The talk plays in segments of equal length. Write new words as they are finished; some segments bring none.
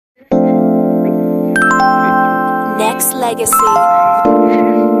Nexxlegacy. I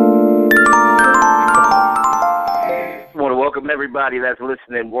want to welcome everybody that's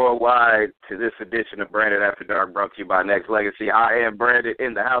listening worldwide to this edition of Brandon After Dark, brought to you by Nexxlegacy. I am Brandon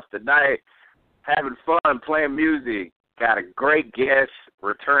in the house tonight, having fun, playing music. Got a great guest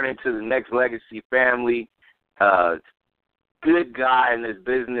returning to the Nexxlegacy family. Good guy in this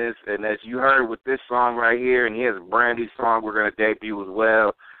business, and as you heard with this song right here, and he has a brand new song we're going to debut as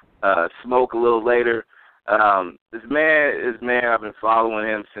well, Smoke a little later. This man, I've been following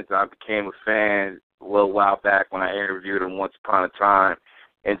him since I became a fan a little while back when I interviewed him once upon a time,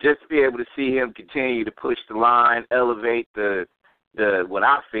 and just to be able to see him continue to push the line, elevate the what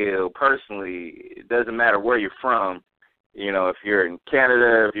I feel personally, it doesn't matter where you're from. You know, if you're in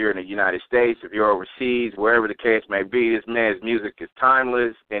Canada, if you're in the United States, if you're overseas, wherever the case may be, this man's music is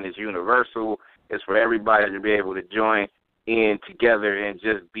timeless and is universal. It's for everybody to be able to join in together and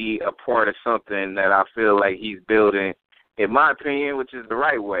just be a part of something that I feel like he's building, in my opinion, which is the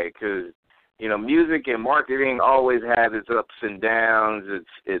right way. Because, you know, music and marketing always has its ups and downs,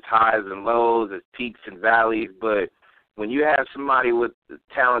 its highs and lows, its peaks and valleys. But when you have somebody with the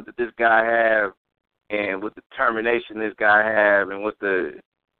talent that this guy has, and with the determination this guy has, and with the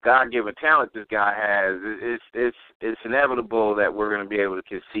God-given talent this guy has, it's inevitable that we're going to be able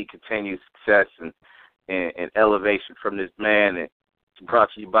to see continued success and elevation from this man. And it's brought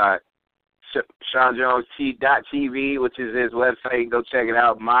to you by SeanJones.tv, which is his website. Go check it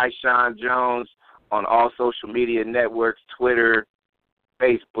out. My Sean Jones on all social media networks, Twitter,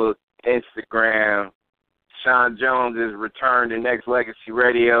 Facebook, Instagram. Sean Jones is returned to Nexxlegacy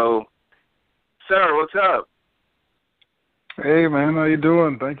Radio. Sir, what's up? Hey man, how you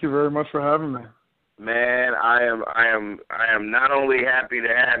doing? Thank you very much for having me. Man, I am not only happy to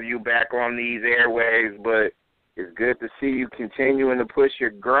have you back on these airwaves, but it's good to see you continuing to push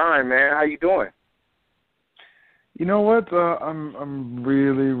your grind, man. How you doing? You know what? I'm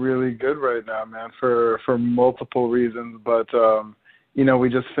really, really good right now, man, for multiple reasons. But you know, we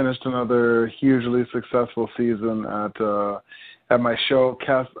just finished another hugely successful season at my show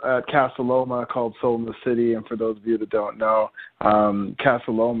at Casa Loma called Soul in the City. And for those of you that don't know, Casa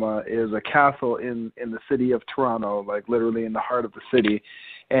Loma is a castle in the city of Toronto, like literally in the heart of the city.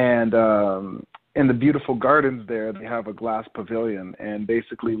 And in the beautiful gardens there, they have a glass pavilion. And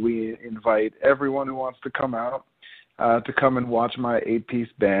basically we invite everyone who wants to come out to come and watch my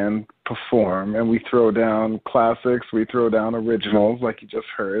 8-piece band perform. And we throw down classics, we throw down originals like you just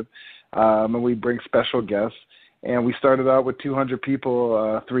heard, and we bring special guests. And we started out with 200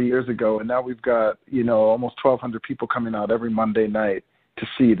 people 3 years ago, and now we've got, you know, almost 1,200 people coming out every Monday night to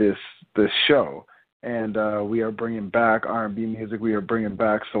see this show. And we are bringing back R&B music. We are bringing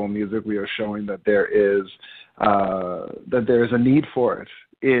back soul music. We are showing that there is a need for it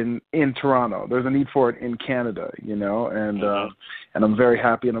in Toronto. There's a need for it in Canada, you know. And I'm very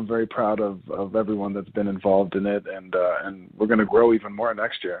happy and I'm very proud of everyone that's been involved in it. And we're going to grow even more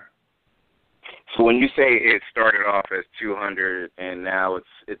next year. So when you say it started off as 200 and now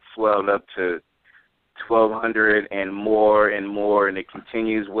it's swelled up to 1,200 and more, and it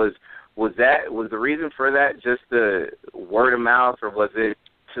continues, was the reason for that just the word of mouth, or was it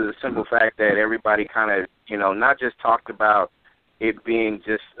to the simple fact that everybody kind of, you know, not just talked about it being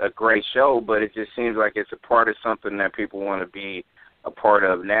just a great show, but it just seems like it's a part of something that people want to be a part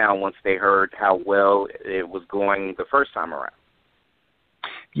of now once they heard how well it was going the first time around?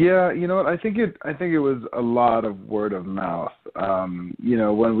 Yeah, you know what? I think it was a lot of word of mouth. You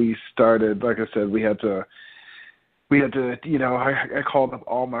know, when we started, like I said, we had to, you know, I called up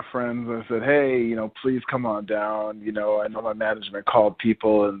all my friends and I said, hey, you know, please come on down. You know, I know my management called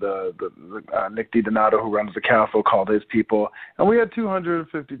people, and the Nick DiDonato, who runs the castle, called his people, and we had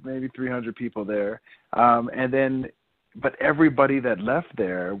 250, maybe 300 people there. But everybody that left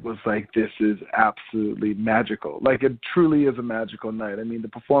there was like, this is absolutely magical. Like, it truly is a magical night. I mean, the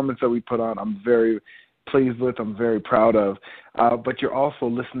performance that we put on, I'm very pleased with, I'm very proud of. But you're also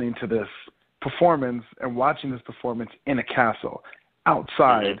listening to this performance and watching this performance in a castle,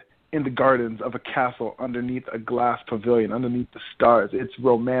 outside in the gardens of a castle, underneath a glass pavilion, underneath the stars. It's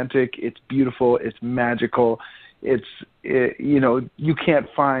romantic, it's beautiful, it's magical. You know, you can't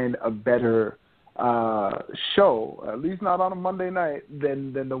find a better show, at least not on a Monday night,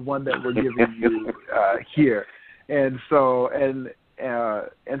 than the one that we're giving you here. And so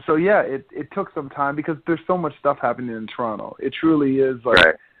yeah, it took some time because there's so much stuff happening in Toronto. It truly is like,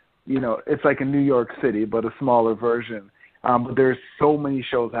 right. You know, it's like a New York City, but a smaller version. But there's so many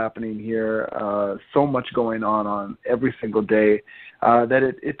shows happening here, so much going on every single day, that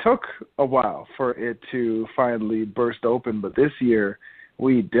it took a while for it to finally burst open. But this year,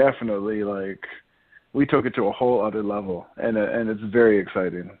 we definitely we took it to a whole other level, and it's very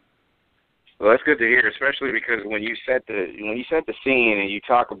exciting. Well, that's good to hear, especially because when you set the scene and you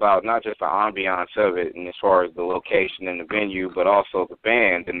talk about not just the ambiance of it, and as far as the location and the venue, but also the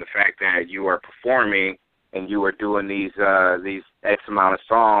band and the fact that you are performing and you are doing these X amount of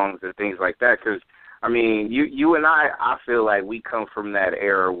songs and things like that. Because I mean, you and I feel like we come from that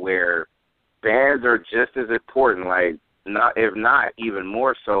era where bands are just as important, like if not even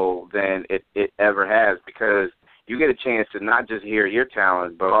more so than it ever has, because you get a chance to not just hear your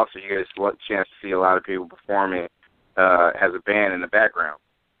talent, but also you get a chance to see a lot of people performing as a band in the background.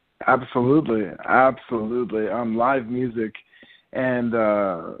 Absolutely. Live music and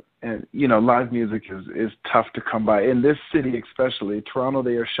live music is tough to come by. In this city especially, Toronto,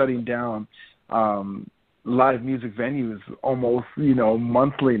 they are shutting down live music venues almost,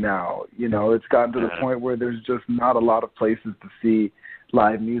 monthly now. It's gotten to the point where there's just not a lot of places to see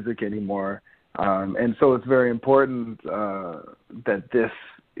live music anymore. And so it's very important that this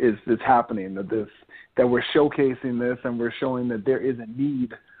is happening, that we're showcasing this and we're showing that there is a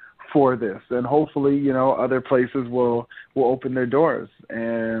need for this. And hopefully, other places will open their doors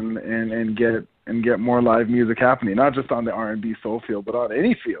and get more live music happening, not just on the R&B soul field, but on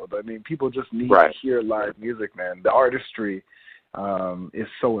any field. I mean, people just need to hear live music, man. The artistry is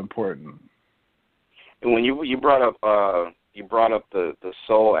so important. And when you brought up the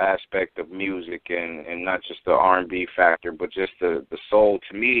soul aspect of music and not just the R&B factor, but just the soul,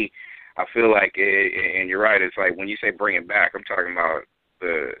 to me, I feel like and you're right, it's like when you say bring it back, I'm talking about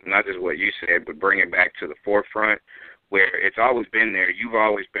not just what you said, but bring it back to the forefront where it's always been there. You've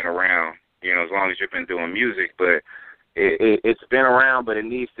always been around, as long as you've been doing music, but it's been around, but it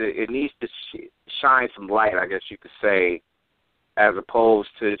needs to shine some light, I guess you could say, as opposed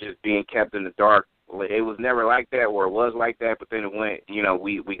to just being kept in the dark. It was never like that, or it was like that, but then it went,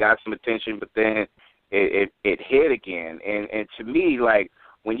 we got some attention, but then it hit again. And to me, like,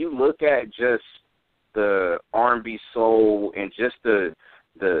 when you look at just the R&B soul and just the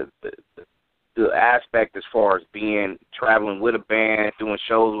aspect as far as traveling with a band, doing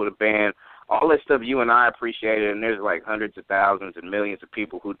shows with a band, all that stuff you and I appreciate it, and there's like hundreds of thousands and millions of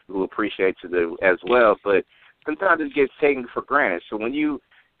people who appreciate it as well, but sometimes it gets taken for granted. So when you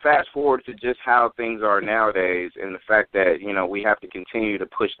fast forward to just how things are nowadays and the fact that, we have to continue to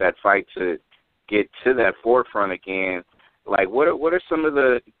push that fight to get to that forefront again, like what are some of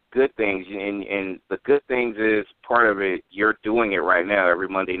the good things? And the good things is part of it, you're doing it right now every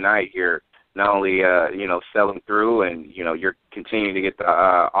Monday night here, not only, selling through and, you're continuing to get the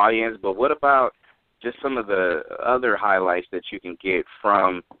audience, but what about just some of the other highlights that you can get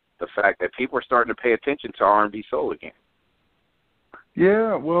from the fact that people are starting to pay attention to R&B soul again?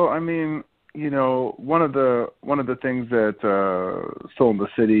 Yeah, well, I mean, one of the things that Soul in the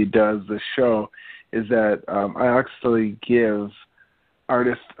City does, this show, is that I actually give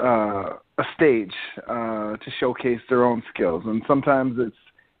artists a stage to showcase their own skills, and sometimes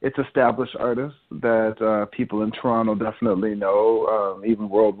it's established artists that people in Toronto definitely know, even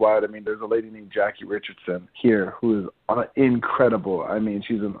worldwide. I mean, there's a lady named Jackie Richardson here who is incredible. I mean,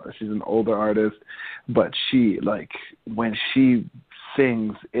 she's an older artist, but when she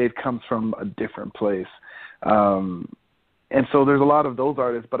sings, it comes from a different place. And so there's a lot of those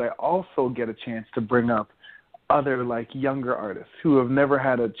artists, but I also get a chance to bring up other younger artists who have never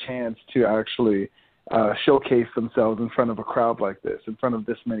had a chance to actually showcase themselves in front of a crowd like this, in front of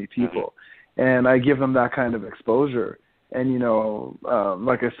this many people. And I give them that kind of exposure. And,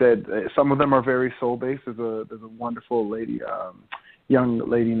 like I said, some of them are very soul-based. There's a wonderful lady, young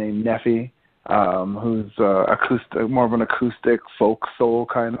lady named Neffy, who's more of an acoustic folk soul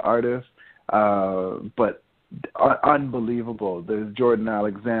kind of artist, but unbelievable. There's Jordan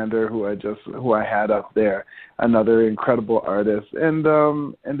Alexander, who I had up there, another incredible artist, and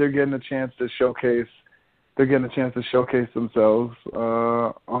they're getting a chance to showcase. They're getting a chance to showcase themselves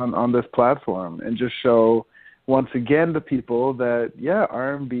on this platform and just show once again to people that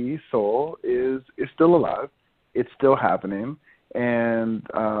R&B soul is still alive, it's still happening, and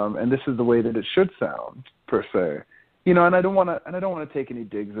this is the way that it should sound per se. And I don't want to take any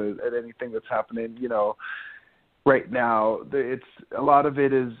digs at anything that's happening. Right now, it's a lot of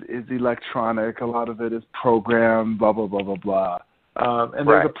it is electronic, a lot of it is programmed, blah blah blah blah blah. And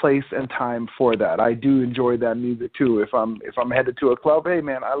there's a place and time for that. I do enjoy that music too. If I'm headed to a club, hey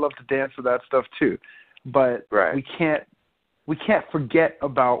man, I love to dance to that stuff too. But we can't forget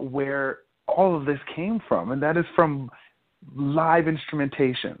about where all of this came from, and that is from live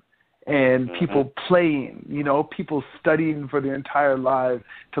instrumentation and people playing, people studying for their entire lives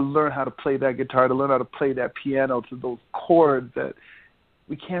to learn how to play that guitar, to learn how to play that piano, to those chords that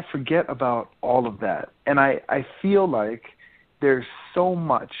forget about all of that. And I feel like there's so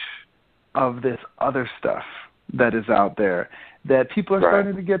much of this other stuff that is out there that people are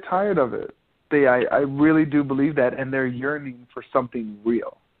starting to get tired of it. I really do believe that, and they're yearning for something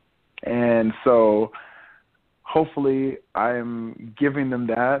real. And so hopefully I'm giving them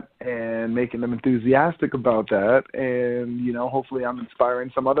that and making them enthusiastic about that. And, you know, hopefully I'm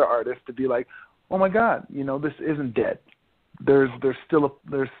inspiring some other artists to be like, oh my God, you know, this isn't dead. There's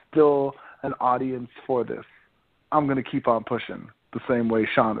still an audience for this. I'm going to keep on pushing the same way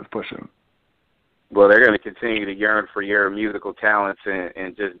Sean is pushing. Well, they're going to continue to yearn for your musical talents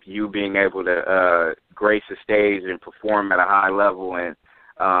and just you being able to grace the stage and perform at a high level. And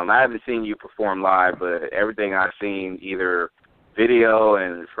I haven't seen you perform live, but everything I've seen, either video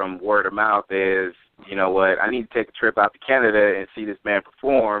and from word of mouth, is, you know what, I need to take a trip out to Canada and see this man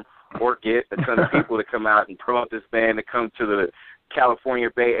perform, or get a ton of people to come out and promote this band to come to the California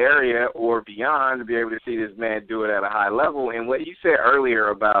Bay Area or beyond to be able to see this man do it at a high level. And what you said earlier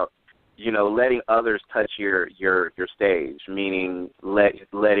about, you know, letting others touch your stage, meaning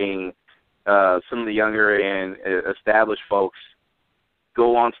letting some of the younger and established folks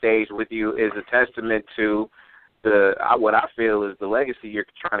go on stage with you, is a testament to what I feel is the legacy you're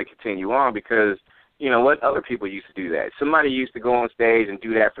trying to continue on, because, you know what, other people used to do that. Somebody used to go on stage and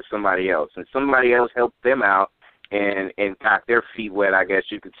do that for somebody else, and somebody else helped them out and got their feet wet, I guess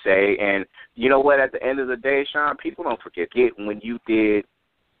you could say. And you know what, at the end of the day, Sean, people don't forget when you did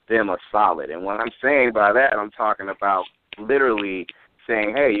them a solid. And what I'm saying by that, I'm talking about literally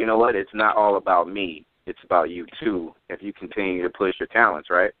saying, hey, you know what, it's not all about me. It's about you too, if you continue to push your talents,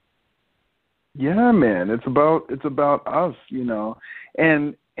 right? Yeah, man. It's about us, you know.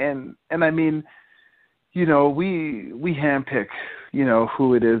 And I mean, you know, we handpick, you know,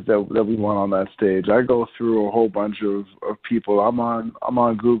 who it is that we want on that stage. I go through a whole bunch of people. I'm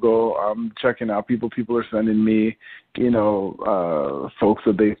on Google. I'm checking out people are sending me, you know, folks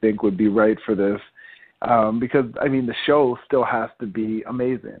that they think would be right for this. Because I mean, the show still has to be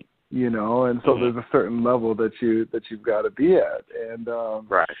amazing, you know, and so there's a certain level that you've got to be at. And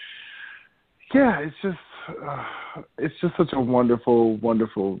right. Yeah, it's just such a wonderful,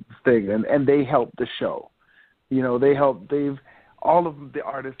 wonderful thing, and they help the show. You know, all of the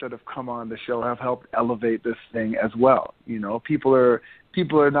artists that have come on the show have helped elevate this thing as well. You know, people are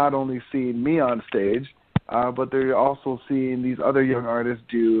not only seeing me on stage, but they're also seeing these other young artists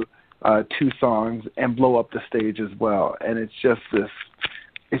do 2 songs and blow up the stage as well. And it's just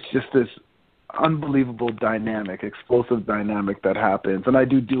this unbelievable dynamic, explosive dynamic that happens. And I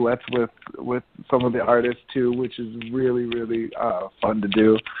do duets with some of the artists too, which is really, really fun to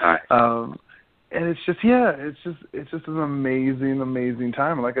do. And it's just an amazing, amazing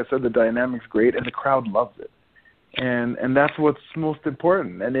time. Like I said, the dynamic's great and the crowd loves it. And that's what's most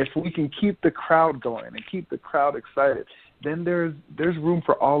important. And if we can keep the crowd going and keep the crowd excited, then there's room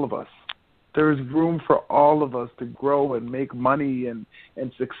for all of us. There's room for all of us to grow and make money and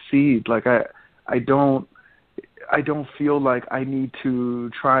succeed. Like I don't feel like I need to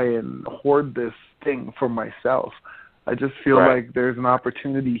try and hoard this thing for myself. I just feel like there's an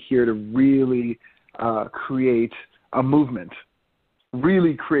opportunity here to really create a movement,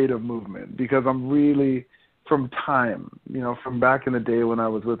 really create a movement, because I'm really, from back in the day when I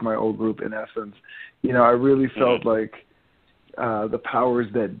was with my old group, in essence, you know, I really felt like the powers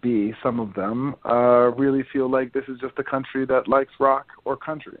that be, some of them, really feel like this is just a country that likes rock or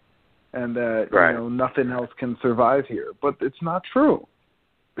country, and that you know, nothing else can survive here. But it's not true.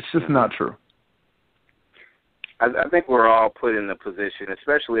 It's just not true. I think we're all put in the position,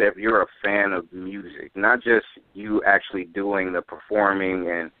 especially if you're a fan of music, not just you actually doing the performing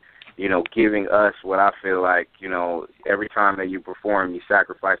and, you know, giving us what I feel like, you know, every time that you perform, you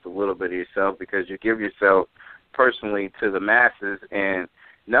sacrifice a little bit of yourself because you give yourself personally to the masses. And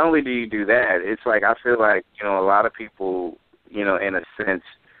not only do you do that, it's like I feel like, you know, a lot of people, you know, in a sense,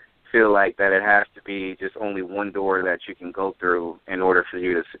 feel like that it has to be just only one door that you can go through in order for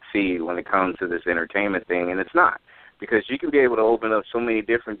you to succeed when it comes to this entertainment thing, and it's not. Because you can be able to open up so many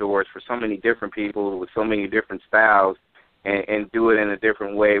different doors for so many different people with so many different styles and do it in a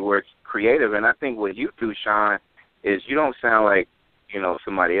different way where it's creative. And I think what you do, Sean, is you don't sound like, you know,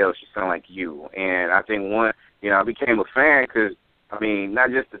 somebody else. You sound like you. And I think I became a fan because, I mean, not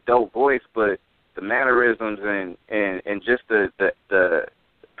just the dope voice, but the mannerisms and just the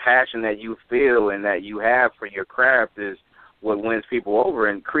passion that you feel and that you have for your craft is what wins people over.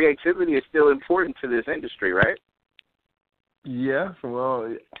 And creativity is still important to this industry, right? Yes,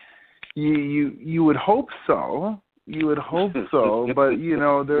 well, you would hope so. You would hope so, but you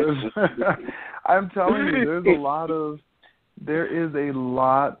know, there's I'm telling you, there's there is a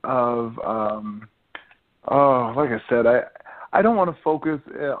lot of like I said, I don't want to focus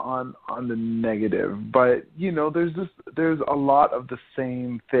on the negative, but there's a lot of the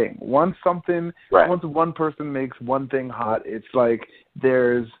same thing. Once one person makes one thing hot, it's like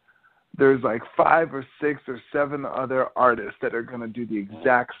there's like 5 or 6 or 7 other artists that are going to do the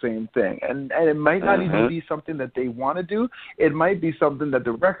exact same thing. And it might not even be something that they want to do. It might be something that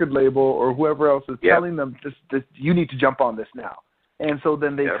the record label or whoever else is telling them, this, you need to jump on this now. And so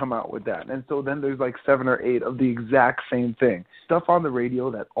then they come out with that. And so then there's like 7 or 8 of the exact same thing. Stuff on the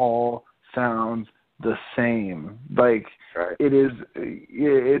radio that all sounds the same. Like it's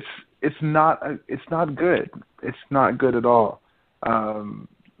not good. It's not good at all.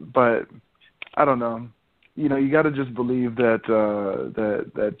 But I don't know. You got to just believe that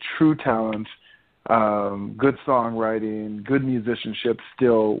that true talent, good songwriting, good musicianship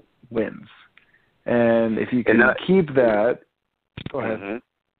still wins. And if you can keep that, go ahead. Mm-hmm.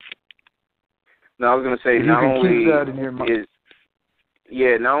 No, I was going to say not only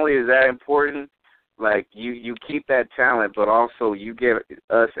is that important, like you keep that talent, but also you get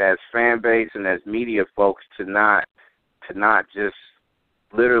us as fan base and as media folks to not just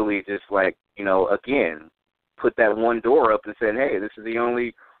literally just like, again, put that one door up and say, hey, this is the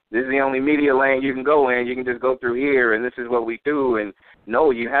only media lane you can go in. You can just go through here, and this is what we do. And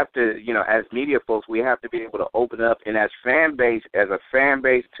no, you have to, as media folks, we have to be able to open up. And as a fan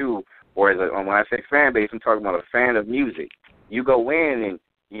base too, or when I say fan base, I'm talking about a fan of music. You go in and,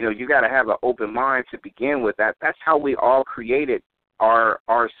 you got to have an open mind to begin with. That's how we all created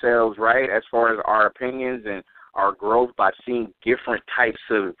ourselves, right, as far as our opinions and our growth, by seeing different types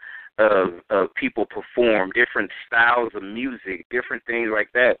of people perform, different styles of music, different things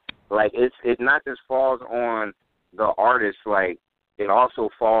like that. Like it not just falls on the artist, like it also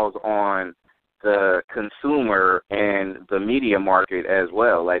falls on the consumer and the media market as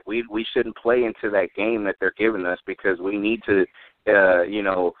well. Like we shouldn't play into that game that they're giving us, because we need to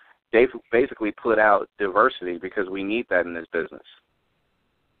they basically put out diversity, because we need that in this business.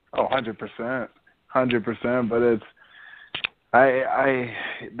 Oh, 100%. 100%, but it's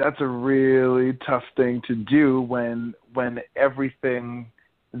that's a really tough thing to do when everything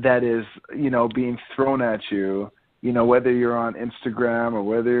that is being thrown at you, whether you're on Instagram or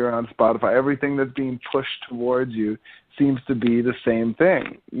whether you're on Spotify, everything that's being pushed towards you seems to be the same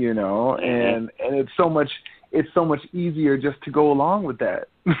thing, and it's so much easier just to go along with that.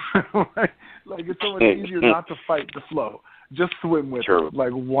 like it's so much easier not to fight the flow. Just swim with it.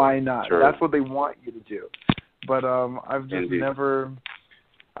 Like, why not? That's what they want you to do. But I've never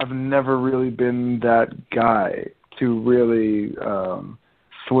really been that guy to really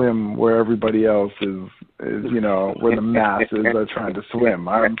swim where everybody else is where the masses are trying to swim.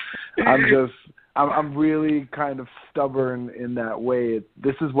 I'm really kind of stubborn in that way.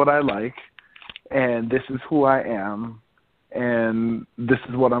 This is what I like, and this is who I am, and this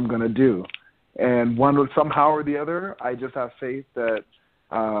is what I'm going to do. And somehow or the other, I just have faith that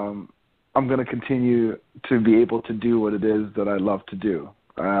I'm going to continue to be able to do what it is that I love to do,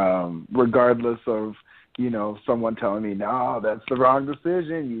 regardless of, someone telling me, no, that's the wrong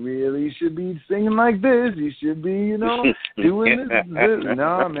decision. You really should be singing like this. You should be, doing this.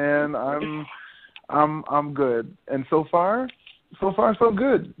 No, man, I'm good. And so far, so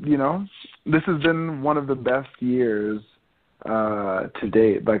good. This has been one of the best years to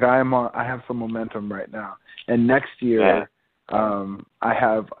date. Like I have some momentum right now, and next year, I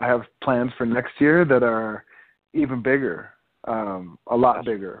have plans for next year that are even bigger, a lot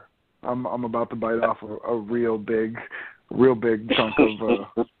bigger. I'm about to bite off a real big chunk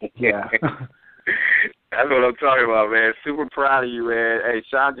of yeah. That's what I'm talking about, man. Super proud of you, man. Hey,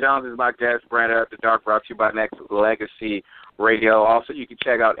 Sean Jones is my guest. Brand After Dark, brought to you by Nexxlegacy Radio. Also, you can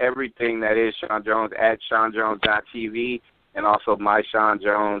check out everything that is Sean Jones at SeanJones.tv. And also my Sean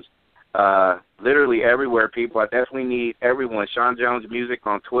Jones, literally everywhere, people. I definitely need everyone. Sean Jones Music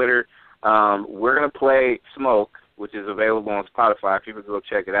on Twitter. We're going to play Smoke, which is available on Spotify. People can go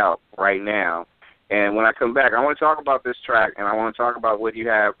check it out right now. And when I come back, I want to talk about this track, and I want to talk about what you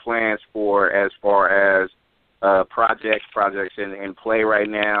have plans for as far as projects in play right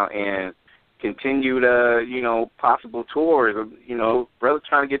now, and continued, possible tours. Brother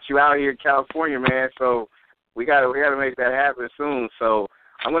trying to get you out here in California, man. So we gotta make that happen soon. So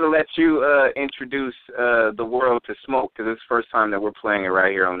I'm gonna let you introduce the world to Smoke, because it's the first time that we're playing it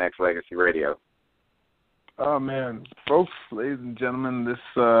right here on Nexxlegacy Radio. Oh man, folks, ladies and gentlemen, this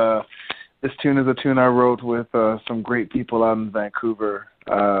tune is a tune I wrote with some great people out in Vancouver.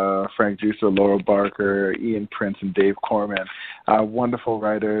 Frank Juicer, Laurel Barker, Ian Prince, and Dave Corman. Wonderful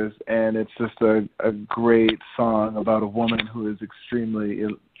writers, and it's just a great song about a woman who is extremely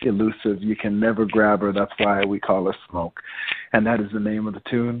elusive. You can never grab her. That's why we call her Smoke. And that is the name of the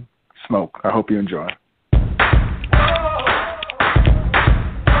tune, Smoke. I hope you enjoy.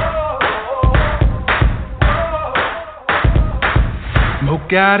 Smoke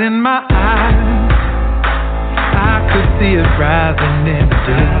got in my eyes, I could see it rising in the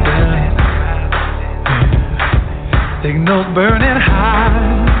distance. Signals burning high,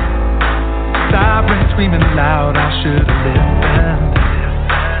 sirens screaming loud, I should have listened.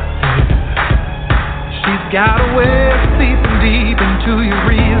 She's got a way of seeping deep into your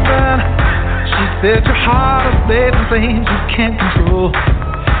reason. She set your heart ablaze in flames you can't control.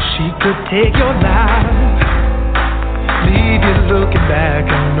 She could take your life, leave you looking back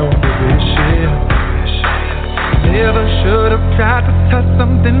and no wishing. Never should have tried to touch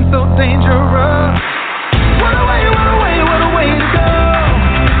something so dangerous. What a way, what a way, what a way to go.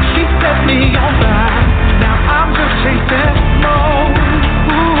 She set me on fire, now I'm just chasing smoke.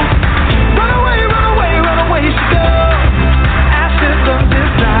 Run away, run away, run away she goes. Ashes of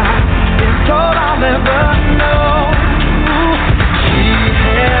desire, it's all I'll ever know. She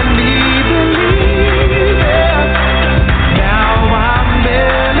had me believing, now I'm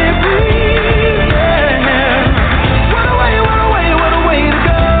barely breathing. Run away, what a way to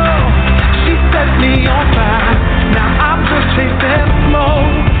go. She set me on fire, now I'm just chasing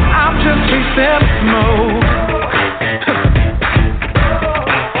smoke. I'm just chasing smoke.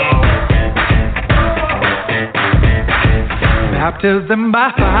 Baptism by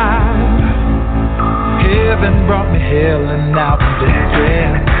fire, heaven brought me hell and now I'm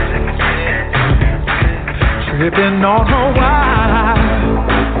desperate. Tripping on her wine,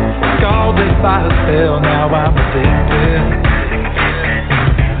 scalded by her spell, now I'm addicted.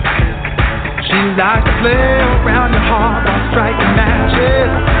 She likes to play around your heart while striking matches.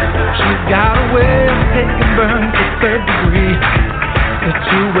 She's got a way of taking burn to third degree.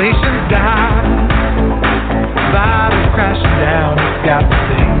 Situations die, bodies crashing down, it's got me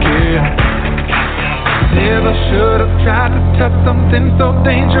thinking. Never should have tried to touch something so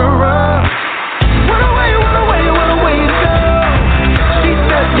dangerous. What a way, what a way, what a way to go. She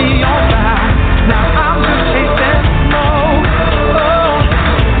set me on fire, now I'm just chasing smoke. Oh,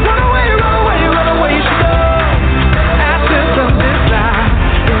 run away, run away, run away she goes. Ashes of desire,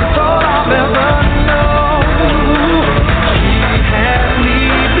 it's all I'll ever know. She had me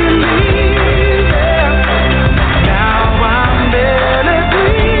believing, now I'm barely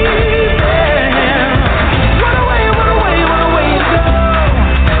breathing. Run away, what a way, what a way to go.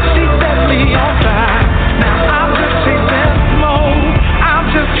 She set me on fire, now I'm just chasing smoke. I'm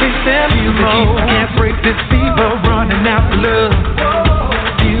just chasing smoke. Can't break this fever, running out for love.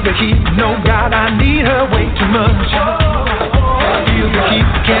 Feel the heat, no God, I need her way too much. Feel the heat,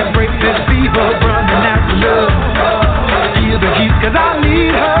 can't break this fever, running out for love. Feel the heat, 'cause I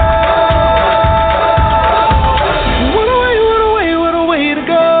need her. What a way, what a way, what a way to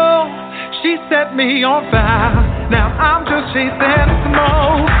go. She set me on fire, now I'm just chasing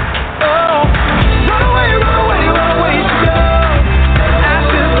smoke. Oh, run away, run away, run away she goes.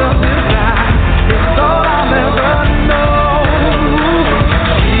 Ashes of desire, it's all I'll ever know.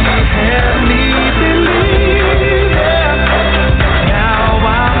 She had me believing, now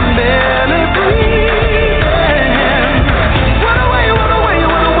I'm barely breathing. What a way, what a way,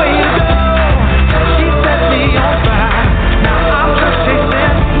 what a way to go. She set me on fire, now I'm just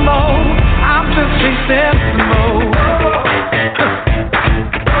chasing smoke. I'm just chasing smoke.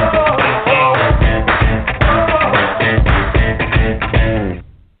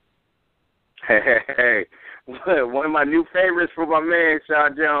 Hey, one of my new favorites from my man,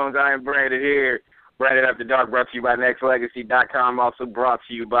 Sean Jones. I am Brandon here. Brandon After Dark, brought to you by Nexxlegacy.com. Also brought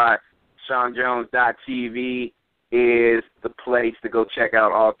to you by SeanJones.tv is the place to go check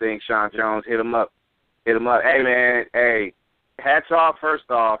out all things Sean Jones. Hit him up. Hit him up. Hey, man, hey, hats off first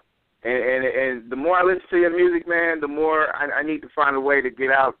off. And the more I listen to your music, man, the more I need to find a way to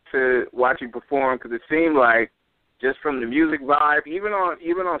get out to watch you perform, because it seemed like just from the music vibe, even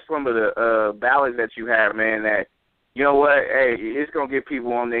on some of the ballads that you have, man, that, you know what, hey, it's going to get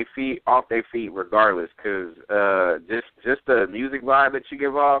people on their feet, off their feet regardless, because just the music vibe that you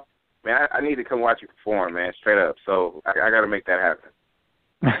give off, man, I need to come watch you perform, man, straight up. So I got to make that happen.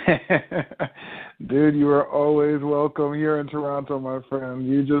 Dude, you are always welcome here in Toronto, my friend.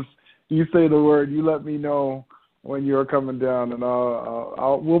 You say the word, you let me know when you're coming down, and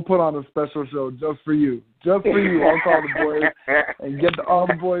we'll put on a special show just for you. Just for you. I'll call the boys and get all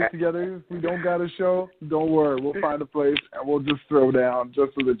the boys together. If we don't got a show, don't worry. We'll find a place and we'll just throw down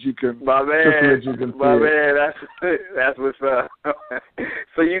just so that you can. My man, that's what's up.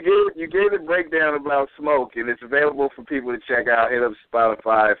 So you gave the breakdown about Smoke, and it's available for people to check out. Hit up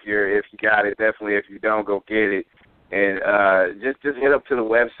Spotify if you got it. Definitely, if you don't, go get it. And just hit up to the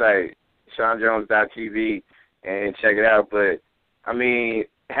website, SeanJones.tv, and check it out. But I mean,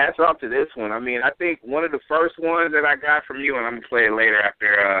 hats off to this one. I mean, I think one of the first ones that I got from you, and I'm going to play it later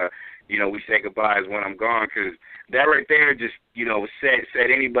after, we say goodbye is when I'm gone, because that right there just, set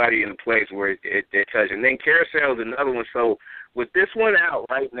anybody in a place where it touched. And then Carousel is another one. So with this one out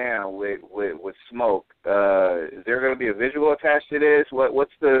right now with Smoke, is there going to be a visual attached to this?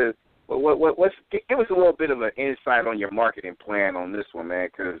 What's give us a little bit of an insight on your marketing plan on this one, man,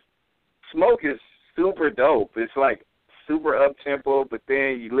 because Smoke is super dope. It's like super up-tempo, but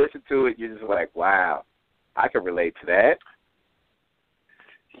then you listen to it, you're just like, wow, I can relate to that.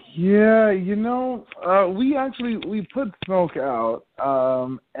 Yeah, we put Smoke out,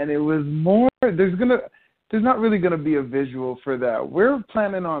 and it was more, there's not really going to be a visual for that. We're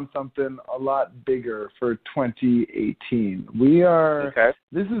planning on something a lot bigger for 2018. Okay.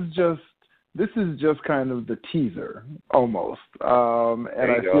 This is just kind of the teaser, almost.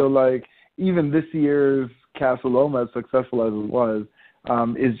 And I feel like even this year's Casa Loma, as successful as it was,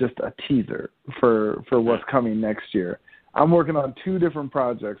 is just a teaser for what's coming next year. I'm working on 2 different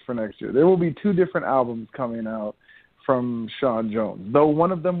projects for next year. There will be 2 different albums coming out from Sean Jones, though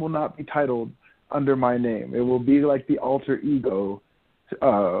one of them will not be titled under my name. It will be like the alter ego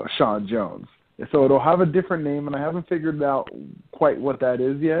Sean Jones. So it'll have a different name, and I haven't figured out quite what that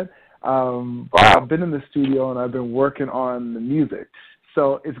is yet. I've been in the studio, and I've been working on the music.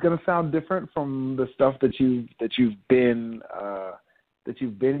 So it's going to sound different from the stuff that you've been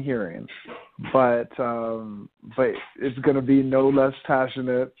hearing, but it's going to be no less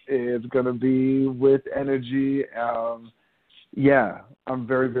passionate. It's going to be with energy. I'm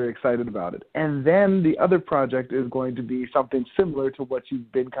very, very excited about it. And then the other project is going to be something similar to what you've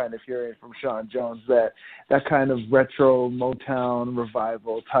been kind of hearing from Sean Jones, that kind of retro Motown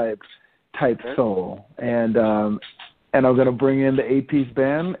revival type soul. And I'm going to bring in the 8-piece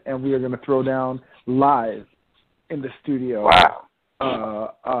band, and we are going to throw down live in the studio. Wow.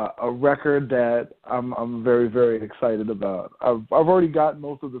 A record that I'm very, very excited about. I've already got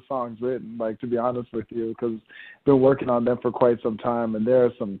most of the songs written, to be honest with you, because I've been working on them for quite some time, and there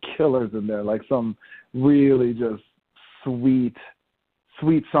are some killers in there, like some really just sweet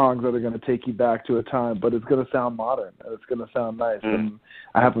songs that are going to take you back to a time, but it's going to sound modern, and it's going to sound nice. And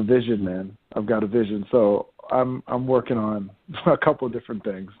I have a vision, man. I've got a vision, so I'm working on a couple of different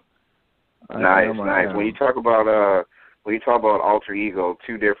things. Nice. When you talk about alter ego,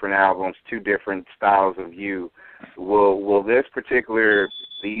 2 different albums, 2 different styles of you, will these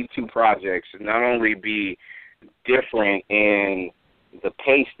 2 projects not only be different in the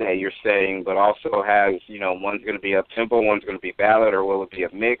pace that you're setting, but also has, one's going to be up-tempo, one's going to be ballad, or will it be a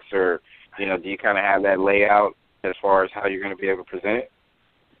mix, or, do you kind of have that layout as far as how you're going to be able to present it?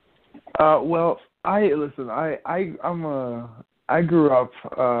 Well, I grew up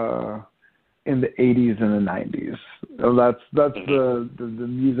in the 80s and the 90s. That's the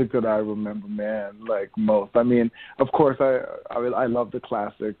music that I remember, man, most. I mean, of course, I love the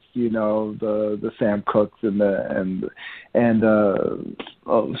classics, the Sam Cookes and the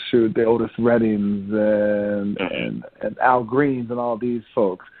Otis Reddings and Al Greens and all these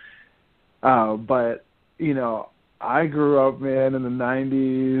folks. But I grew up, man, in the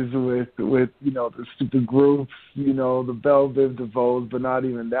 90s with the stupid groups, the Belle Biv DeVoes, but not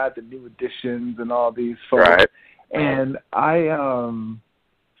even that, the New Editions and all these folks. Right. And I've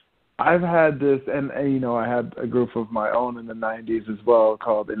had this, and I had a group of my own in the 90s as well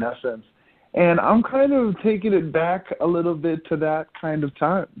called In Essence. And I'm kind of taking it back a little bit to that kind of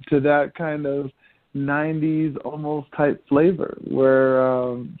time, to that kind of 90s almost type flavor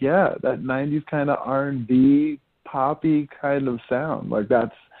where, that 90s kind of R&B, poppy kind of sound.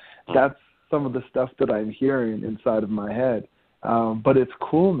 That's some of the stuff that I'm hearing inside of my head. But it's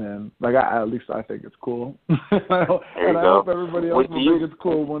cool, man. At least I think it's cool. And I hope everybody else will think it's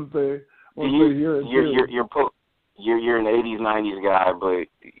cool once they hear it too. You're an 80s, 90s guy, but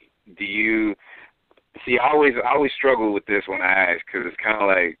do you see? I always struggle with this when I ask, because it's kind of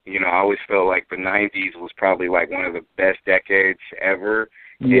like, I always felt like the 90s was probably like one of the best decades ever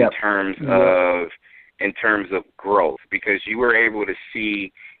in terms of growth, because you were able to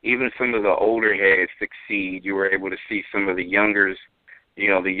see even some of the older heads succeed. You were able to see some of the youngers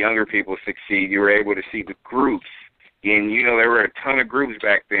the younger people succeed. You were able to see the groups, and there were a ton of groups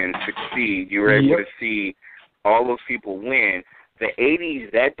back then succeed. You were able to see all those people win. The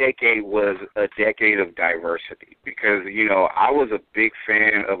 80s, that decade was a decade of diversity because, I was a big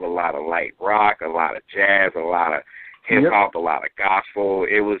fan of a lot of light rock, a lot of jazz, a lot of hip-hop, a lot of gospel.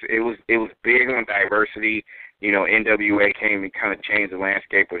 It was big on diversity. NWA came and kind of changed the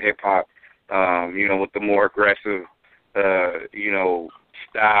landscape of hip-hop, with the more aggressive,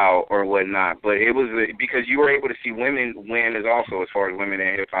 style or whatnot. But it was because you were able to see women win as far as women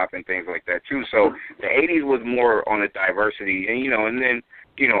in hip-hop and things like that, too. So the 80s was more on the diversity. And, and then,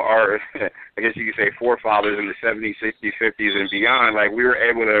 our, I guess you could say, forefathers in the 70s, 60s, 50s, and beyond, like, we were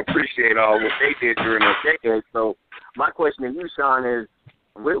able to appreciate all what they did during those decades. So my question to you, Sean, is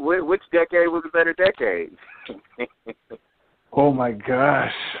which decade was a better decade? Oh, my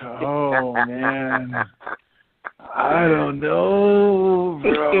gosh. Oh, man. I don't know,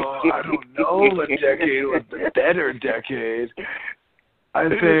 bro. I don't know what decade was the better decade. I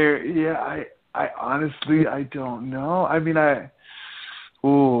say, I honestly, I don't know. I mean,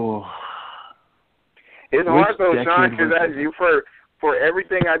 It's hard though, Sean, because for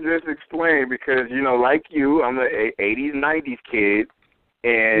everything I just explained, because, like you, I'm an 80s, 90s kid,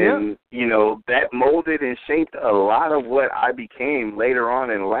 and, that molded and shaped a lot of what I became later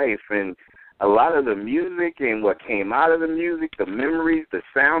on in life, and a lot of the music and what came out of the music, the memories, the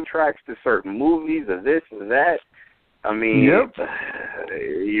soundtracks to certain movies, of this and that. I mean,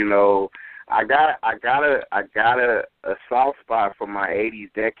 I got a soft spot for my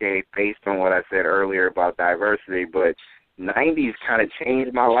 80s decade based on what I said earlier about diversity, but 90s kind of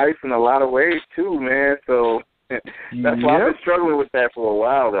changed my life in a lot of ways too, man. So that's why I've been struggling with that for a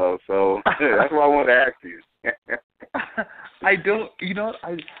while, though. So that's why I wanted to ask you. I don't,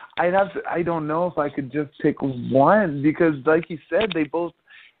 I don't know if I could just pick one because, like you said, they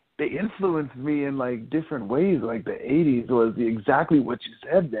influenced me in like different ways. Like the 80s was exactly what you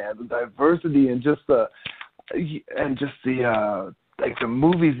said, man. The diversity and just the like the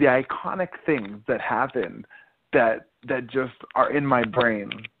movies, the iconic things that happened that just are in my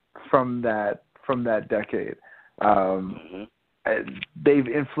brain from that decade. They've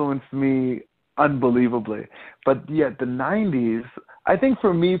influenced me unbelievably. But yet the 90s, I think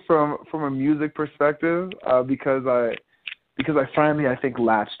for me from a music perspective, because I finally, I think,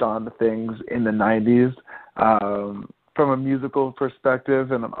 latched on to things in the 90s from a musical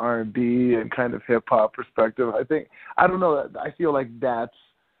perspective and an R&B and kind of hip-hop perspective. I don't know, I feel like that's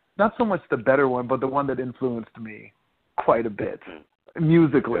not so much the better one, but the one that influenced me quite a bit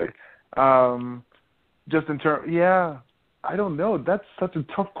musically. Just in terms, I don't know. That's such a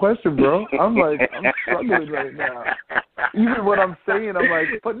tough question, bro. I'm struggling right now. Even what I'm saying, I'm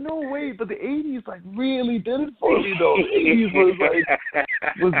like, but no, wait, but the 80s, like, really did it for me, though. The 80s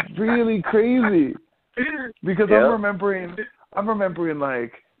was really crazy. Because I'm remembering,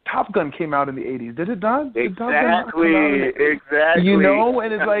 like, Top Gun came out in the 80s. Did it not? Exactly. And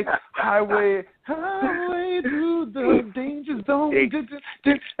it's like, highway through the danger zone.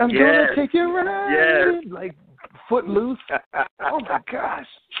 I'm going to take you right. Like, Footloose. Oh my gosh.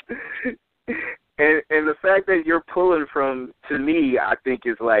 And the fact that you're pulling from, to me, I think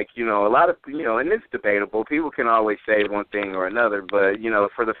is like, a lot of, and it's debatable. People can always say one thing or another, but,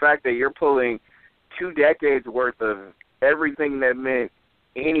 for the fact that you're pulling 2 decades worth of everything that meant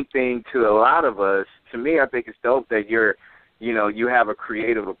anything to a lot of us, to me, I think it's dope that you have a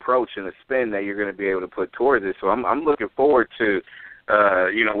creative approach and a spin that you're going to be able to put towards it. So I'm looking forward to,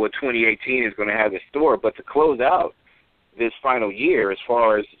 what 2018 is going to have in store. But to close out this final year, as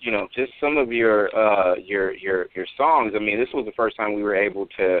far as, just some of your songs, I mean, this was the first time we were able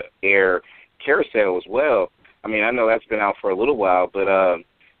to air Carousel as well. I mean, I know that's been out for a little while, but,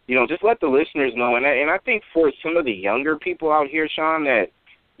 just let the listeners know. And I think for some of the younger people out here, Sean, that,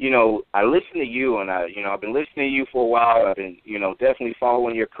 I listen to you, and I've been listening to you for a while. I've been, definitely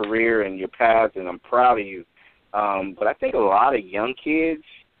following your career and your path, and I'm proud of you. But I think a lot of young kids,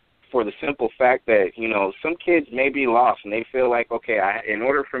 for the simple fact that, some kids may be lost and they feel like, okay, in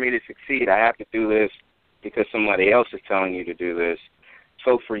order for me to succeed, I have to do this because somebody else is telling you to do this.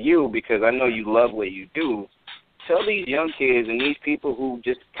 So for you, because I know you love what you do, tell these young kids and these people who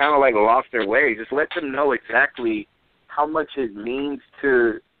just kind of like lost their way, just let them know exactly how much it means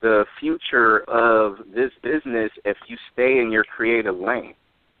to the future of this business if you stay in your creative lane.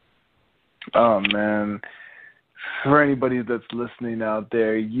 Oh, man. For anybody that's listening out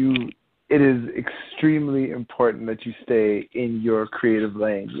there, it is extremely important that you stay in your creative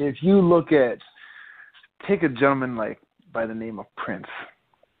lane. If you take a gentleman like by the name of Prince,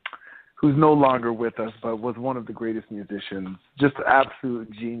 who's no longer with us, but was one of the greatest musicians, just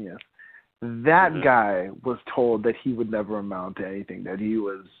absolute genius. That guy was told that he would never amount to anything, that he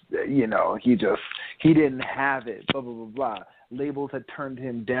was, he didn't have it, blah, blah, blah, blah. Labels had turned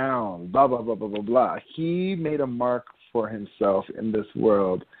him down, blah, blah, blah, blah, blah, blah. He made a mark for himself in this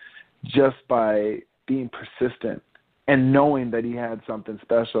world just by being persistent and knowing that he had something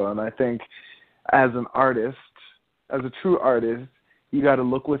special. And I think as an artist, as a true artist, you got to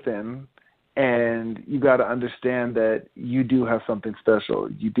look within and you got to understand that you do have something special.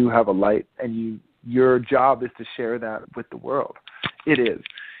 You do have a light, and your job is to share that with the world. It is.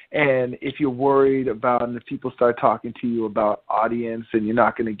 And if you're worried about, and if people start talking to you about audience and you're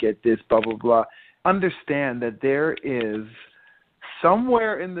not going to get this, blah, blah, blah, understand that there is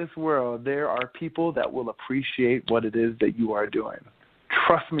somewhere in this world, there are people that will appreciate what it is that you are doing.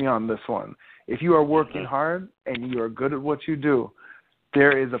 Trust me on this one. If you are working hard and you are good at what you do,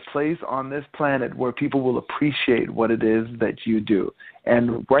 there is a place on this planet where people will appreciate what it is that you do.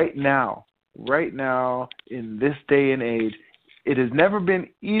 And right now, in this day and age, it has never been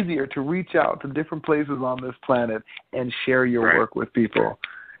easier to reach out to different places on this planet and share your work with people.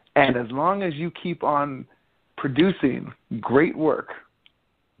 And as long as you keep on producing great work,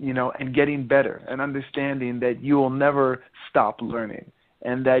 and getting better and understanding that you will never stop learning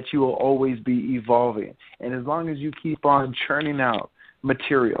and that you will always be evolving. And as long as you keep on churning out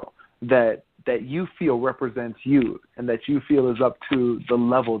material that you feel represents you and that you feel is up to the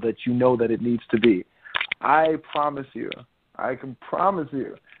level that you know that it needs to be, I can promise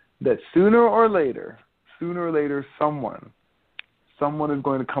you that sooner or later, someone is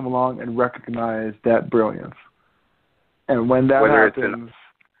going to come along and recognize that brilliance. And when that happens,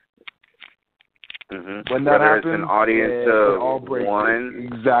 whether it's an audience of one,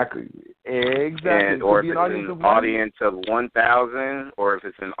 exactly, and or if it's an audience of 1,000, or if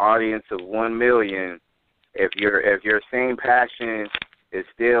it's an audience of 1 million, if your same passion is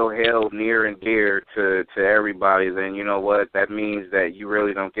still held near and dear to everybody, then you know what? That means that you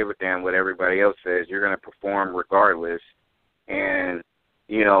really don't give a damn what everybody else says. You're going to perform regardless. And,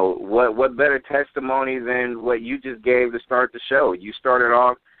 what better testimony than what you just gave to start the show? You started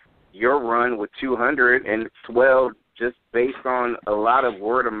off your run with 200, and it swelled just based on a lot of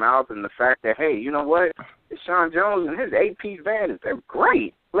word of mouth and the fact that, hey, you know what? It's Sean Jones and his 8-piece band. They're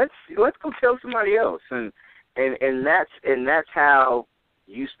great. Let's go tell somebody else. And that's how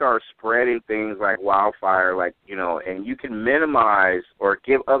you start spreading things like wildfire, and you can minimize or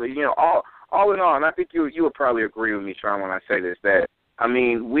give other, all in all, and I think you would probably agree with me, Sean, when I say this, that,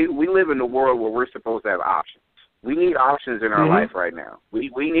 we live in a world where we're supposed to have options. We need options in our life right now. We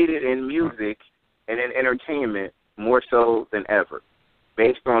need it in music and in entertainment more so than ever,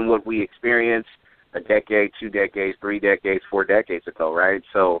 based on what we experienced a decade, 2 decades, 3 decades, 4 decades ago, right?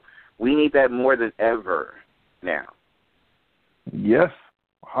 So we need that more than ever now. Yes,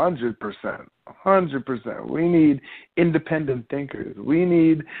 100%. We need independent thinkers. We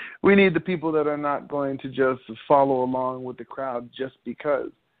need the people that are not going to just follow along with the crowd just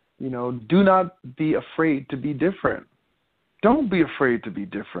because. Do not be afraid to be different. Don't be afraid to be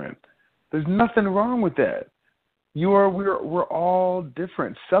different. There's nothing wrong with that. We're all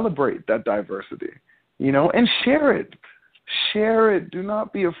different. Celebrate that diversity, and share it. Share it. Do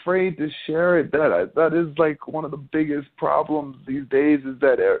not be afraid to share it. That is like one of the biggest problems these days, is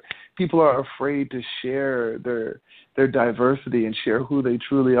that people are afraid to share their diversity and share who they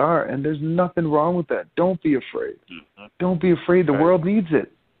truly are. And there's nothing wrong with that. Don't be afraid. Don't be afraid. The world needs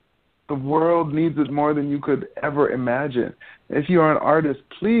it. The world needs it more than you could ever imagine. If you are an artist,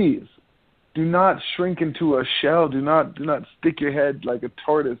 please do not shrink into a shell. Do not stick your head like a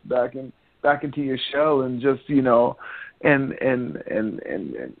tortoise back into your shell and just and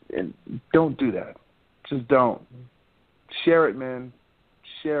don't do that. Just don't. Share it, man.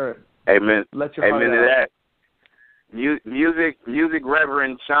 Share it. Amen. Let your heart Amen out. to that. Music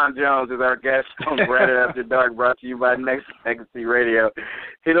Reverend Sean Jones is our guest on Branded After Dark, brought to you by Nexxlegacy Radio.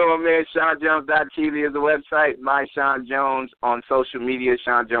 Hit on my man, SeanJones.tv is the website. My Sean Jones on social media,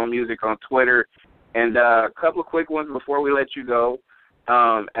 Sean Jones Music on Twitter. And a couple of quick ones before we let you go.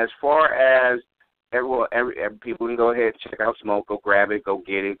 As far as every people can go ahead and check out Smoke, go grab it, go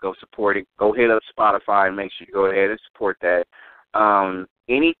get it, go support it, go hit up Spotify and make sure you go ahead and support that.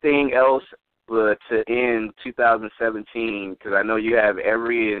 Anything else to end 2017, because I know you have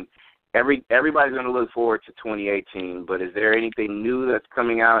everybody's going to look forward to 2018, but is there anything new that's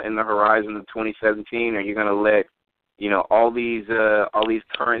coming out in the horizon of 2017? Are you going to let all these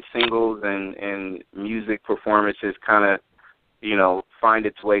current singles and music performances kind of find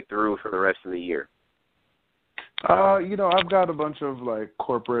its way through for the rest of the year? I've got a bunch of like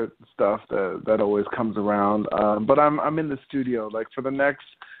corporate stuff that always comes around. But I'm in the studio. Like for the next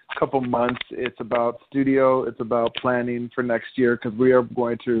couple months, it's about studio. It's about planning for next year because we are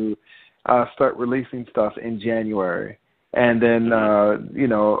going to start releasing stuff in January. And then,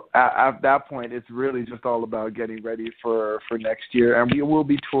 at that point, it's really just all about getting ready for next year. And we will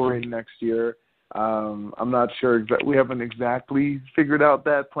be touring next year. I'm not sure. We haven't exactly figured out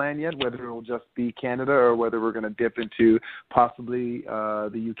that plan yet, whether it will just be Canada or whether we're going to dip into possibly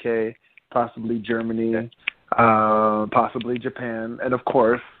the UK, possibly Germany, possibly Japan, and, of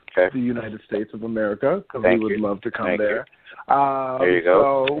course, the United States of America, because we would love to come there. There you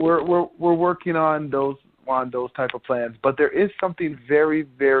go. So we're working on those type of plans. But there is something very,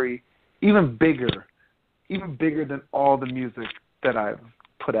 very, even bigger than all the music that I've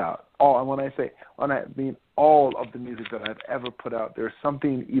put out. When I mean all of the music that I've ever put out, there's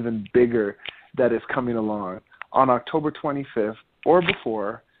something even bigger that is coming along. On October 25th or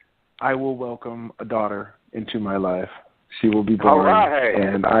before, I will welcome a daughter into my life. She will be born,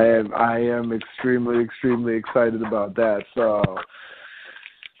 and I am extremely, extremely excited about that.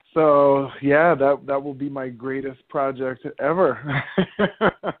 So yeah, that will be my greatest project ever.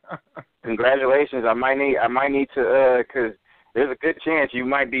 Congratulations! I might need to because there's a good chance you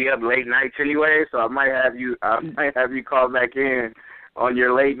might be up late nights anyway. So I might have you call back in on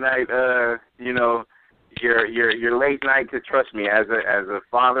your late night. Your late night. To trust me, as a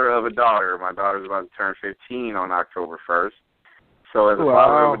father of a daughter, my daughter's about to turn 15 on October 1st. So as a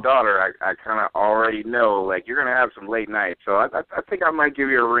father of a daughter, I kind of already know, like, you're going to have some late nights. So I think I might give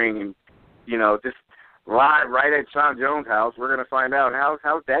you a ring and, just live right at Sean Jones' house. We're going to find out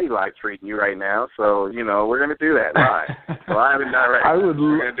how's Daddy Live treating you right now. So, we're going to do that live. Live and direct. We're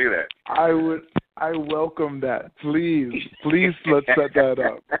going to do that. I welcome that. Please let's set that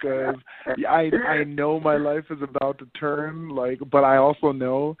up because I know my life is about to turn, but I also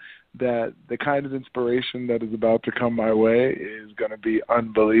know that the kind of inspiration that is about to come my way is going to be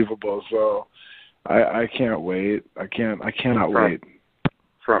unbelievable. So I can't wait. I cannot wait.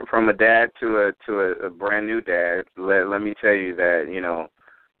 From a dad to a brand new dad, let me tell you that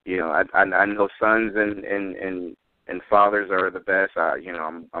I know sons and fathers are the best.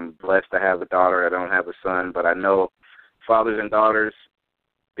 I'm blessed to have a daughter. I don't have a son, but I know fathers and daughters,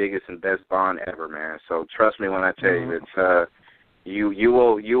 biggest and best bond ever, man. So trust me when I tell you, it's you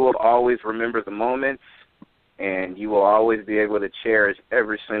will always remember the moments, and you will always be able to cherish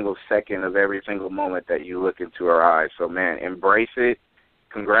every single second of every single moment that you look into her eyes. So, man, embrace it.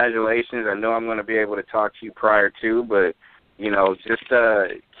 Congratulations. I know I'm going to be able to talk to you prior to, but just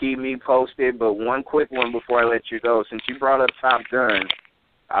keep me posted. But one quick one before I let you go. Since you brought up Top Gun,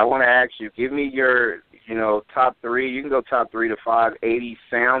 I want to ask you, give me your, top 3. You can go top 3 to 5 80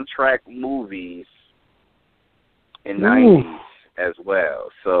 soundtrack movies in 90s as well.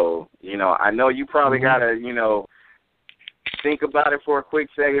 So, I know you probably got to, think about it for a quick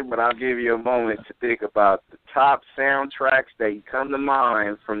second, but I'll give you a moment to think about the top soundtracks that come to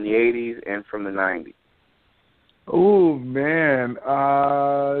mind from the 80s and from the 90s. Oh, man.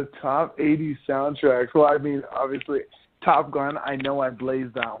 Top 80 soundtracks. Well, I mean, obviously, Top Gun, I know I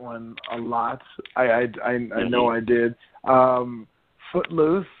blazed that one a lot. I know I did.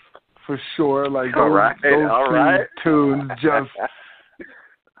 Footloose, for sure. Like, those two tunes, just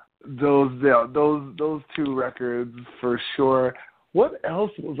those two records, for sure. What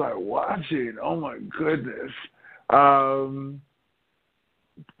else was I watching? Oh, my goodness.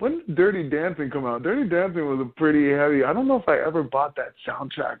 When did Dirty Dancing come out? Dirty Dancing was a pretty heavy. I don't know if I ever bought that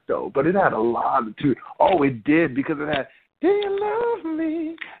soundtrack, though, but it had a lot of two. Oh, it did, because it had, do you love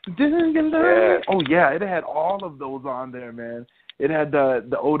me? Do you love me? Oh, yeah, it had all of those on there, man. It had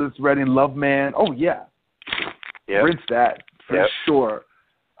the Otis Redding Love Man. Oh, yeah. Rinse that, for sure.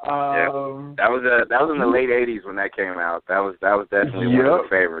 That was in the late 80s when that came out. That was definitely one of the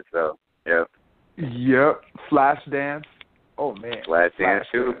favorites, though. Yep. Flashdance. Oh, man. Flashdance,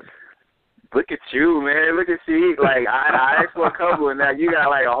 too. Look at you, man. Look at you. Like, I asked for a couple, and now you got,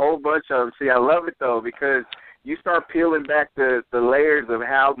 like, a whole bunch of them. See, I love it, though, because you start peeling back the layers of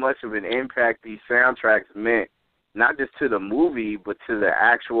how much of an impact these soundtracks meant, not just to the movie, but to the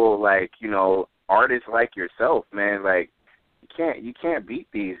actual, like, artists like yourself, man. Like, you can't beat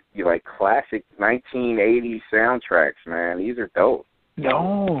these, like, classic 1980s soundtracks, man. These are dope.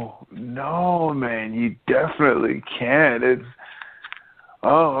 No, man, you definitely can't.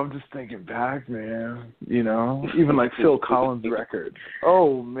 I'm just thinking back, man. Even like Phil Collins' records.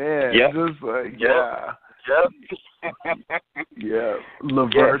 Oh man, just like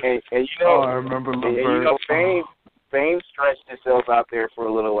Levert. And I remember Levert. Fame stretched itself out there for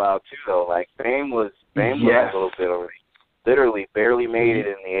a little while too, though. Like Fame was like a little bit already. Literally, barely made it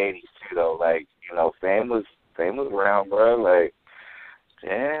in the '80s too, though. Like Fame was around, bro. Like,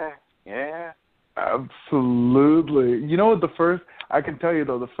 yeah. Absolutely. You know what? I can tell you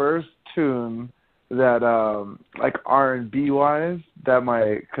though, the first tune that like R&B wise,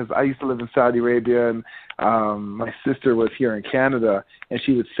 because I used to live in Saudi Arabia, and my sister was here in Canada, and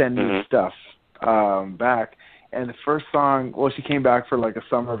she would send me stuff back. And the first song, she came back for like a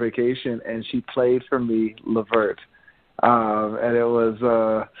summer vacation, and she played for me Levert, and it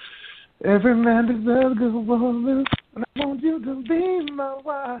was every man deserves a good woman, and I want you to be my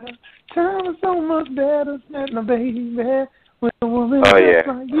wife. Time is so much better spent, my baby, with a woman just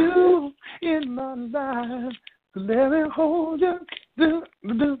like you in my life. So let me hold you, your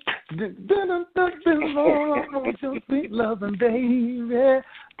sweet loving baby.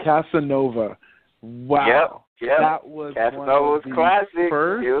 Casanova. Wow. Yep. That was Casanova was classic.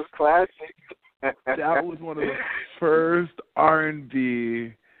 First, it was classic. That was one of the first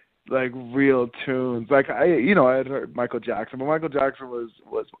R&B like real tunes. Like I had heard Michael Jackson, but Michael Jackson was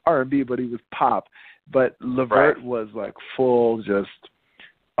R&B, but he was pop. But Levert was like full just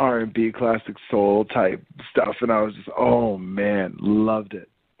R&B, classic soul type stuff, and I was just, oh man, loved it.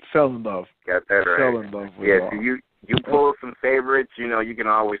 Fell in love. Got that right. Fell in love with it. Yeah, so you pull some favorites. You can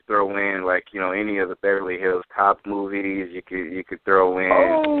always throw in like any of the Beverly Hills Cop movies. You could throw in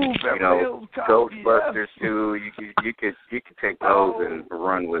Ghostbusters too. You could take those and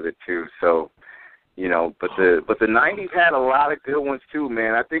run with it too. So. But the 90s had a lot of good ones too,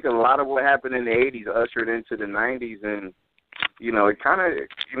 man. I think a lot of what happened in the 80s ushered into the 90s, and it kind of,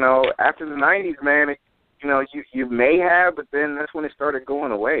 after the 90s, man, you may have, but then that's when it started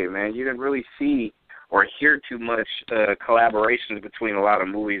going away, man. You didn't really see or hear too much collaborations between a lot of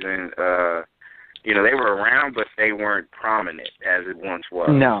movies, and they were around, but they weren't prominent as it once was,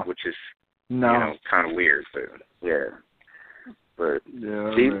 which is kind of weird. But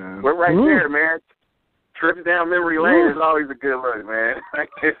see, man. We're right there, man. Trips down memory lane is always a good look, man.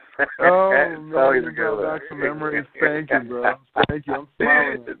 It's always a good look. Back some memories. Thank you, bro. Thank you. I'm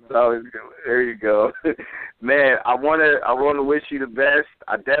smiling. It's always good. There you go, man. I wanna wish you the best.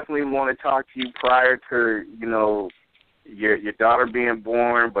 I definitely want to talk to you prior to your daughter being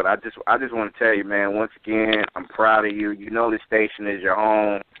born, but I just want to tell you, man. Once again, I'm proud of you. The station is your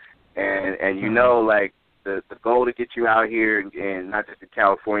home, and like the goal to get you out here, and not just in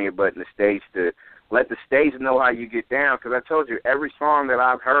California, but in the States, to let the States know how you get down. Because I told you, every song that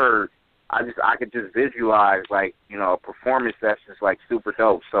I've heard, I could just visualize like a performance that's just like super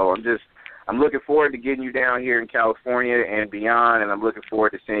dope. So I'm looking forward to getting you down here in California and beyond, and I'm looking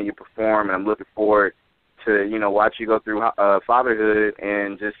forward to seeing you perform, and I'm looking forward to watch you go through fatherhood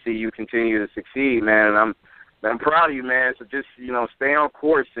and just see you continue to succeed, man. And I'm proud of you, man. So just stay on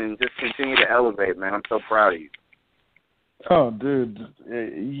course and just continue to elevate, man. I'm so proud of you. Oh, dude,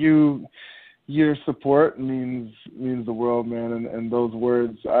 your support means the world, man, and those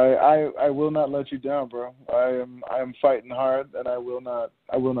words. I will not let you down, bro. I am fighting hard, and I will not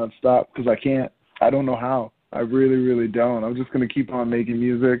stop, because I can't. I don't know how. I really, really don't. I'm just gonna keep on making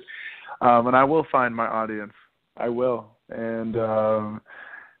music, and I will find my audience. I will, and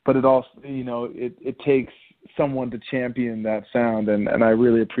but it also, it takes someone to champion that sound, and I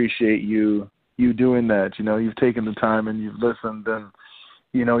really appreciate you doing that. You've taken the time and you've listened, and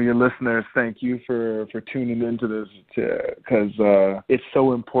your listeners, thank you for tuning into this, because it's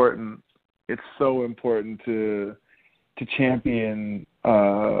so important. It's so important to champion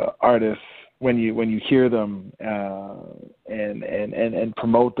artists when you hear them, and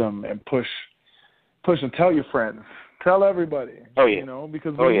promote them and push and tell your friends, tell everybody. Oh yeah.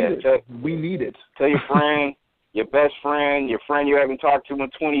 Because we need it. Tell your friend, your best friend, your friend you haven't talked to in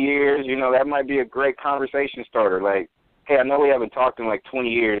 20 years. That might be a great conversation starter. Like, hey, I know we haven't talked in like 20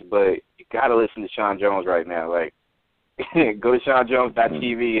 years, but you got to listen to Sean Jones right now. Like, go to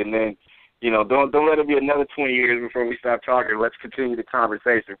SeanJones.tv, and then, don't let it be another 20 years before we stop talking. Let's continue the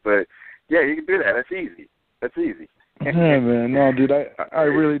conversation. But, yeah, you can do that. That's easy. Yeah, man. No, dude, I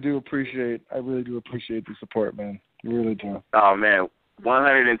really do appreciate the support, man. I really do. Oh, man,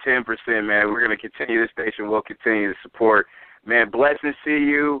 110%, man. We're going to continue this station. We'll continue to support. Man, blessings to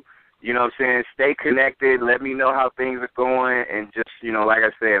you. Stay connected. Let me know how things are going. And just, like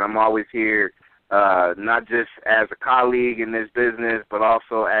I said, I'm always here, not just as a colleague in this business, but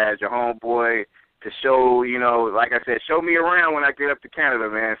also as your homeboy to show, like I said, show me around when I get up to Canada,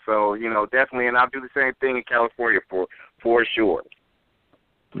 man. So, definitely. And I'll do the same thing in California for sure.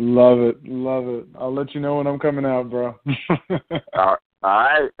 Love it. I'll let you know when I'm coming out, bro. All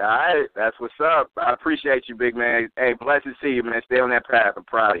All right. That's what's up. I appreciate you, big man. Hey, blessed to see you, man. Stay on that path. I'm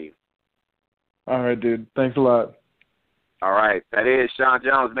proud of you. All right, dude. Thanks a lot. All right. That is Sean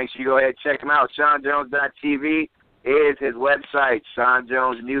Jones. Make sure you go ahead and check him out. SeanJones.tv is his website. Sean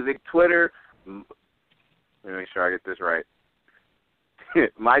Jones Music, Twitter. Let me make sure I get this right.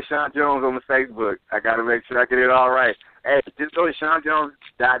 My Sean Jones on the Facebook. I got to make sure I get it all right. Hey, just go to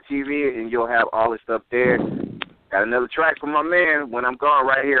SeanJones.tv and you'll have all this stuff there. Got another track from my man when I'm gone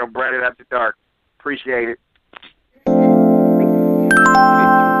right here on Brighter After Dark. Appreciate it.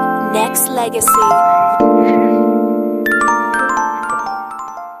 Nexxlegacy.